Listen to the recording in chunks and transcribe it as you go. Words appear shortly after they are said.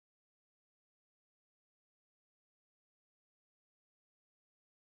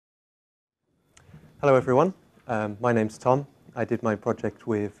Hello everyone, my name's Tom. I did my project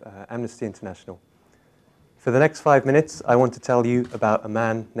with Amnesty International. For the next 5 minutes, I want to tell you about a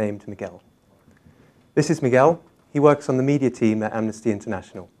man named Miguel. This is Miguel. He works on the media team at Amnesty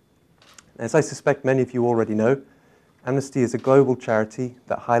International. As I suspect many of you already know, Amnesty is a global charity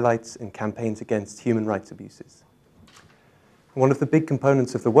that highlights and campaigns against human rights abuses. One of the big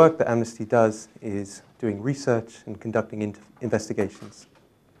components of the work that Amnesty does is doing research and conducting investigations.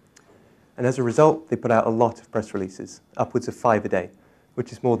 And as a result, they put out a lot of press releases, upwards of 5 a day,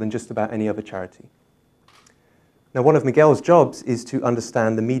 which is more than just about any other charity. Now, one of Miguel's jobs is to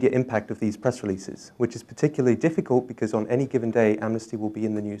understand the media impact of these press releases, which is particularly difficult because on any given day, Amnesty will be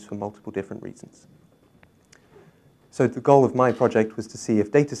in the news for multiple different reasons. So the goal of my project was to see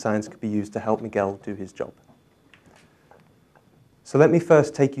if data science could be used to help Miguel do his job. So let me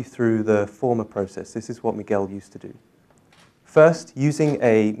first take you through the former process. This is what Miguel used to do. First, using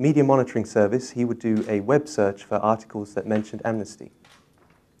a media monitoring service, he would do a web search for articles that mentioned Amnesty.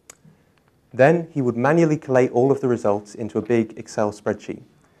 Then he would manually collate all of the results into a big Excel spreadsheet.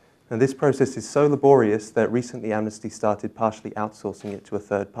 Now, this process is so laborious that recently Amnesty started partially outsourcing it to a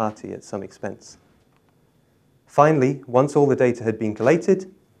third party at some expense. Finally, once all the data had been collated,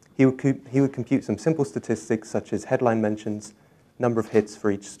 he would compute some simple statistics such as headline mentions, number of hits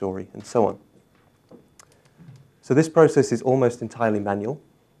for each story, and so on. So this process is almost entirely manual,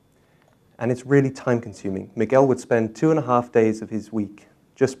 and it's really time-consuming. Miguel would spend 2.5 days of his week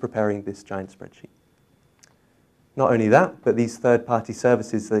just preparing this giant spreadsheet. Not only that, but these third-party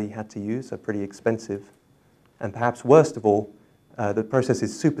services that he had to use are pretty expensive. And perhaps worst of all, the process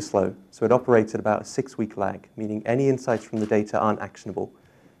is super slow, so it operates at about a 6-week lag, meaning any insights from the data aren't actionable.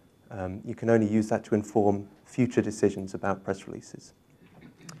 You can only use that to inform future decisions about press releases.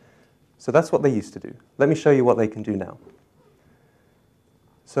 So that's what they used to do. Let me show you what they can do now.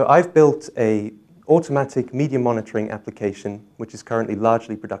 So I've built an automatic media monitoring application, which is currently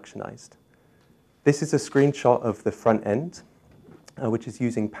largely productionized. This is a screenshot of the front end, which is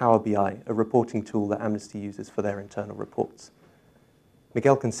using Power BI, a reporting tool that Amnesty uses for their internal reports.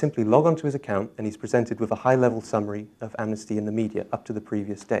 Miguel can simply log onto his account, and he's presented with a high-level summary of Amnesty in the media up to the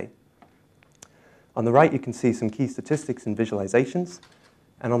previous day. On the right, you can see some key statistics and visualizations.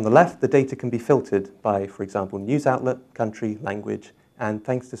 And on the left, the data can be filtered by, for example, news outlet, country, language, and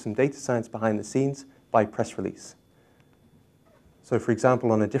thanks to some data science behind the scenes, by press release. So for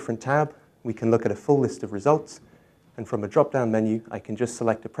example, on a different tab, we can look at a full list of results, and from a drop-down menu, I can just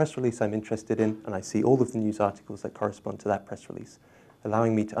select a press release I'm interested in, and I see all of the news articles that correspond to that press release,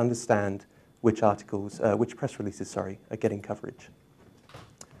 allowing me to understand which press releases, are getting coverage.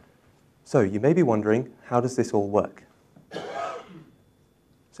 So you may be wondering, how does this all work?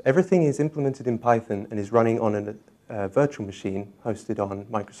 So everything is implemented in Python and is running on a virtual machine hosted on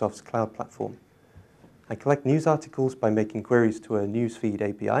Microsoft's cloud platform. I collect news articles by making queries to a newsfeed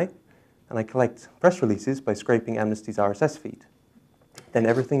API, and I collect press releases by scraping Amnesty's RSS feed. Then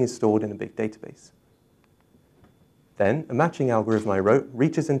everything is stored in a big database. Then a matching algorithm I wrote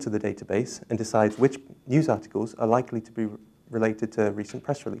reaches into the database and decides which news articles are likely to be related to recent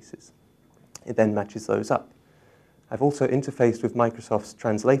press releases. It then matches those up. I've also interfaced with Microsoft's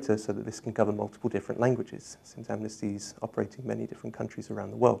translator so that this can cover multiple different languages, since Amnesty is operating in many different countries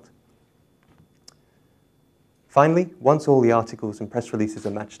around the world. Finally, once all the articles and press releases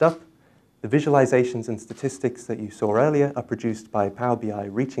are matched up, the visualizations and statistics that you saw earlier are produced by Power BI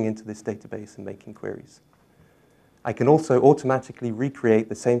reaching into this database and making queries. I can also automatically recreate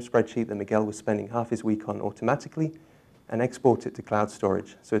the same spreadsheet that Miguel was spending half his week on automatically and export it to cloud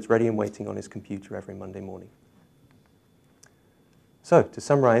storage, so it's ready and waiting on his computer every Monday morning. So, to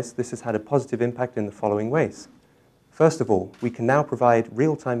summarize, this has had a positive impact in the following ways. First of all, we can now provide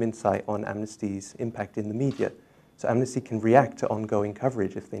real-time insight on Amnesty's impact in the media, so Amnesty can react to ongoing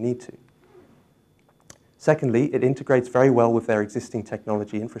coverage if they need to. Secondly, it integrates very well with their existing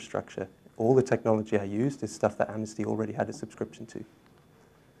technology infrastructure. All the technology I used is stuff that Amnesty already had a subscription to.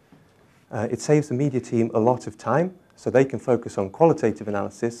 It saves the media team a lot of time, so they can focus on qualitative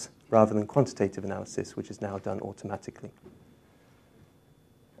analysis rather than quantitative analysis, which is now done automatically.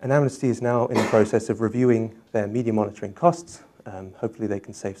 And Amnesty is now in the process of reviewing their media monitoring costs. Hopefully they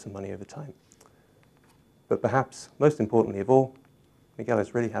can save some money over time. But perhaps, most importantly of all, Miguel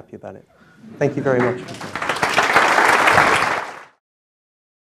is really happy about it. Thank you very much.